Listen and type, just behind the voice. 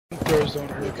Flamethrowers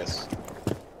don't hurt. Lucas.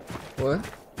 What?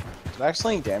 Did I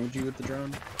accidentally damage you with the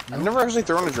drone? I've never actually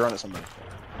thrown a drone at somebody.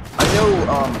 I know,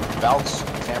 Valk's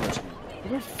camera's. Who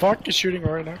the fuck is shooting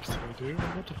right next to me, dude?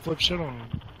 I'm about to flip shit on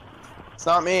him. It's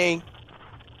not me.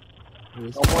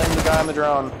 Don't blame the guy on the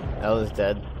drone. That was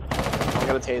dead. I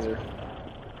got a taser.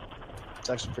 It's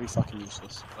actually pretty fucking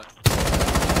useless. But...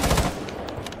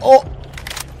 Oh!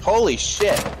 Holy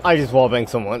shit! I just wallbanged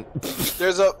someone.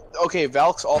 There's a... Okay,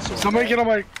 Valk's also... Somebody get on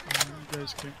my... You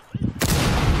guys can't...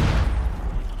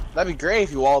 That'd be great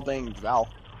if you wallbanged Valk.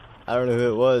 I don't know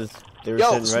who it was. They were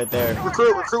Yo, sitting right there.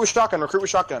 Recruit with shotgun, recruit with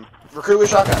shotgun. Recruit with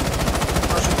shotgun.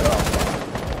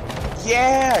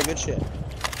 Yeah, good shit.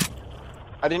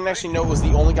 I didn't actually know it was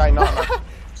the only guy not knocked,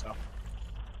 so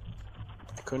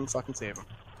I couldn't fucking save him.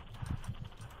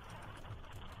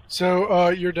 So,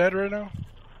 you're dead right now?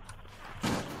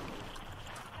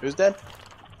 Who's dead?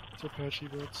 It's Apache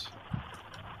Bits.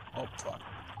 Oh fuck.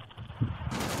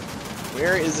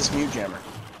 Where is this mute jammer?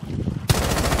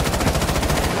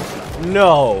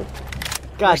 No!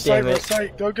 God damn it.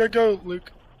 Sight. Go, go, go,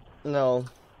 Luke. No.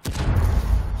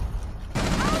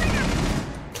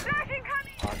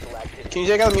 Can you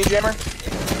take out the mute jammer?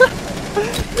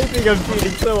 They think I'm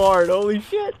cheating so hard, holy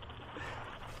shit!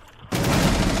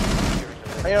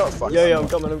 I know what fuck. Yo, I'm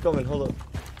coming, hold up.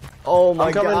 Oh my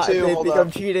I'm coming god, too, they hold think up.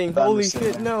 I'm cheating, I'm holy just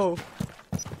shit, saying. no!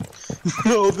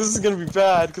 No, this is gonna be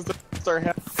bad because they start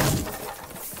happening.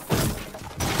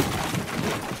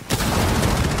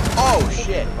 Oh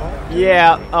shit!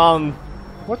 Yeah,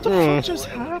 What the fuck just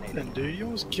happened, dude? You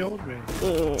almost killed me.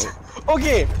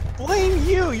 Okay, blame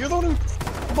you! You're the one who...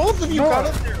 Both of you No.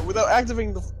 got in there without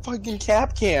activating the fucking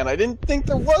cap can. I didn't think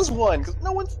there was one, because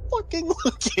no one's fucking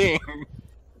looking.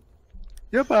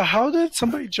 Yeah, but how did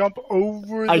somebody jump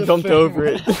over the I jumped thing? over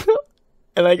it.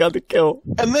 And I got the kill.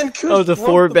 And then That was a broke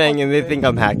 4 the bang fucking and they thing. think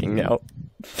I'm hacking now.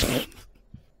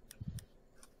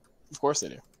 Of course they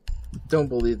do. Don't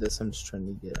believe this. I'm just trying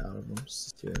to get out of them.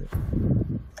 Just do it. I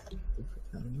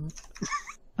don't know.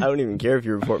 I don't even care if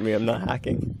you report me, I'm not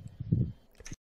hacking.